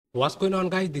What's going on,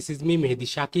 guys? This is me, Mehdi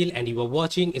Shakil, and you are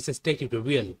watching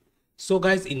sstectutorial. So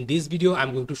guys, in this video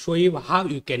I'm going to show you how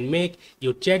you can make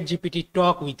your ChatGPT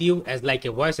talk with you as like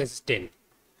a voice assistant.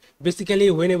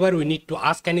 Basically, whenever we need to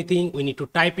ask anything, we need to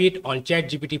type it on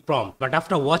ChatGPT prompt. But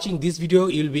after watching this video,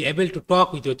 you'll be able to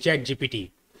talk with your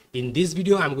ChatGPT. In this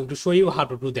video, I'm going to show you how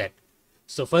to do that.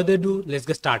 So further ado, let's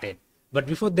get started. But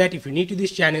before that, if you're new to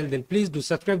this channel, then please do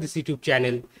subscribe this YouTube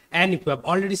channel. And if you have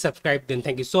already subscribed, then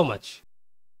thank you so much.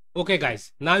 Okay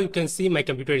guys, now you can see my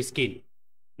computer screen.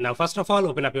 Now first of all,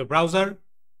 open up your browser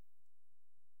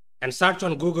and search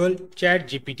on Google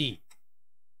ChatGPT.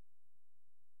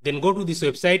 Then go to this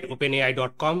website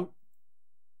openai.com,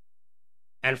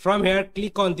 and from here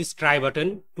click on this try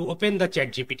button to open the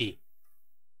ChatGPT.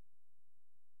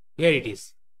 Here it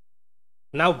is.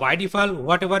 Now by default,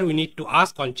 whatever we need to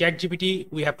ask on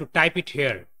ChatGPT, we have to type it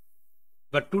here.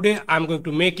 But today I'm going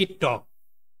to make it talk.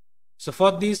 So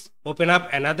for this, open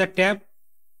up another tab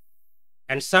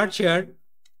and search here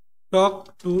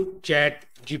talk to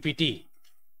ChatGPT.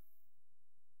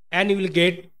 And you will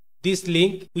get this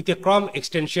link with a Chrome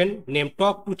extension named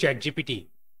talk to ChatGPT.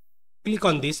 Click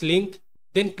on this link,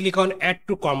 then click on add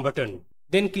to Chrome button.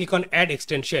 Then click on add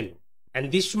extension.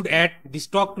 And this should add this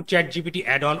talk to ChatGPT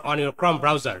add-on on your Chrome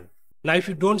browser. Now if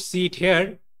you don't see it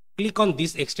here, click on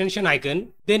this extension icon,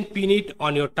 then pin it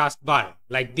on your taskbar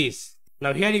like this.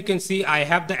 Now here you can see I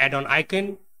have the add-on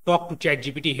icon talk to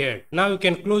ChatGPT here. Now you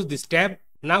can close this tab.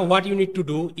 Now what you need to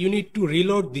do, you need to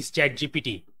reload this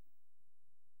ChatGPT.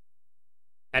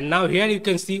 And now here you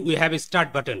can see we have a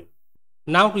start button.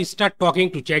 Now to start talking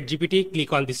to ChatGPT,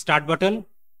 click on the start button,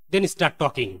 then start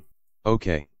talking.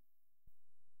 Okay.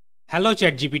 Hello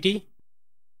ChatGPT.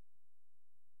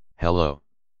 Hello.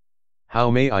 How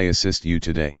may I assist you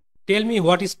today? Tell me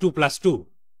what is 2 plus 2?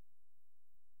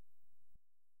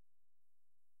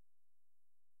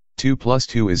 2 plus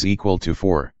 2 is equal to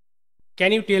 4.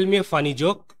 Can you tell me a funny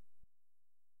joke?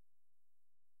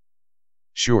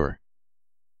 Sure.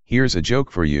 Here's a joke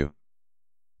for you.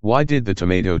 Why did the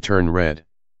tomato turn red?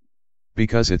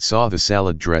 Because it saw the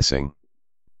salad dressing.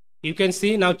 You can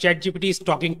see now ChatGPT is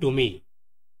talking to me.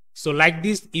 So like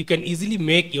this, you can easily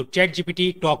make your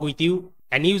ChatGPT talk with you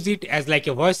and use it as like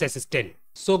a voice assistant.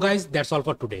 So guys, that's all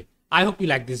for today. I hope you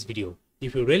like this video.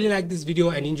 If you really like this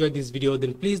video and enjoyed this video,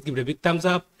 then please give it a big thumbs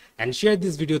up and share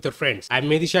this video with your friends. I'm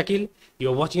Mehdi Shakil, you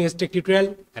are watching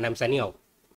sstectutorial, and I'm signing out.